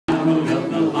out of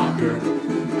the locker.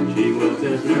 She was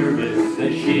as nervous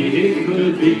as she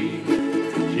could be.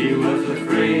 She was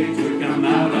afraid to come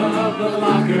out of the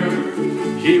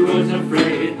locker. She was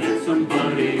afraid that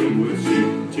somebody would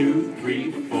see. 2,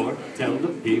 3, 4, tell the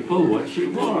people what she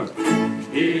wore.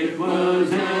 It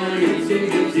was an itsy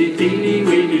bitsy teeny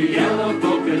weeny yellow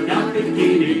polka dot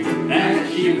bikini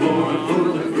that she wore for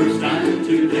the first time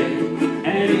today.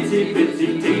 An itsy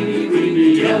bitsy teeny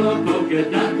weeny yellow polka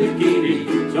dot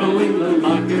bikini. So in the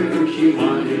locker she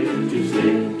wanted to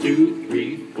stay. 2,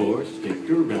 3, 4, stick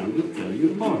around, we'll tell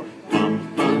you more.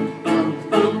 Bum, bum, bum,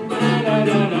 bum,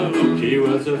 ba-da-da-da-da. She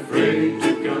was afraid to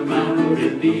come out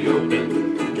in the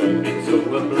open, and so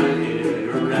a blanket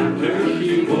around her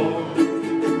she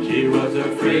wore. She was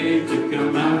afraid to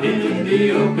come out in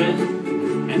the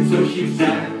open, and so she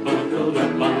sat bundled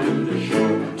up on the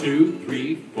shore. 2,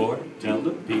 3, 4, tell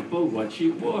the people what she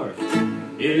wore.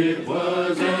 It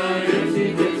was an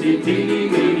itsy bitsy teeny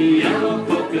weeny yellow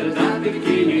polka dot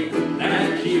bikini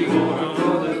that she wore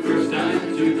for the first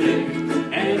time today.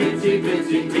 An itsy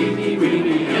bitsy teeny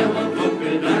weeny yellow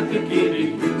polka dot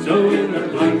bikini. So in her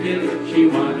blanket she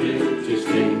wanted to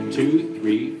stay. 2,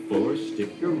 3, 4,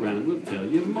 stick around, we'll tell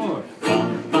you more.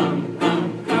 Bum, bum,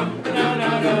 bum, bum,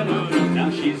 da-da-da-da-da. Now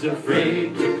she's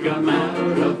afraid to come out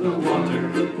of the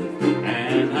water,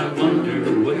 and I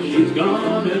wonder what she's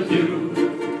gonna do.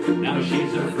 Now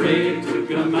she's afraid to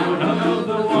come out of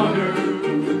the water,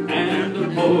 and the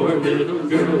poor little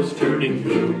girl's turning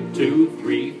blue. 2,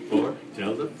 3, 4,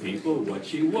 tell the people what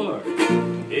she wore.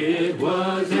 It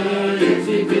was an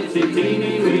itsy bitsy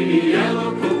teeny weeny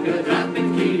yellow polka dot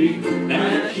bikini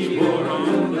that she wore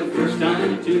for the first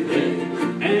time today.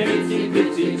 An itsy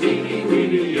bitsy teeny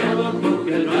weeny yellow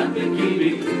polka dot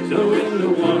bikini. So in the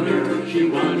water she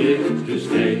wanted to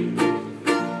stay.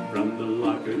 From the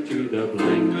locker to the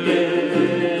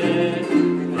blanket,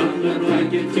 from the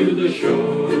blanket to the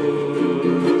shore,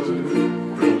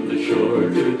 from the shore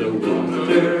to the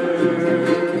water.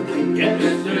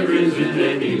 Guess there isn't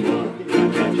any more.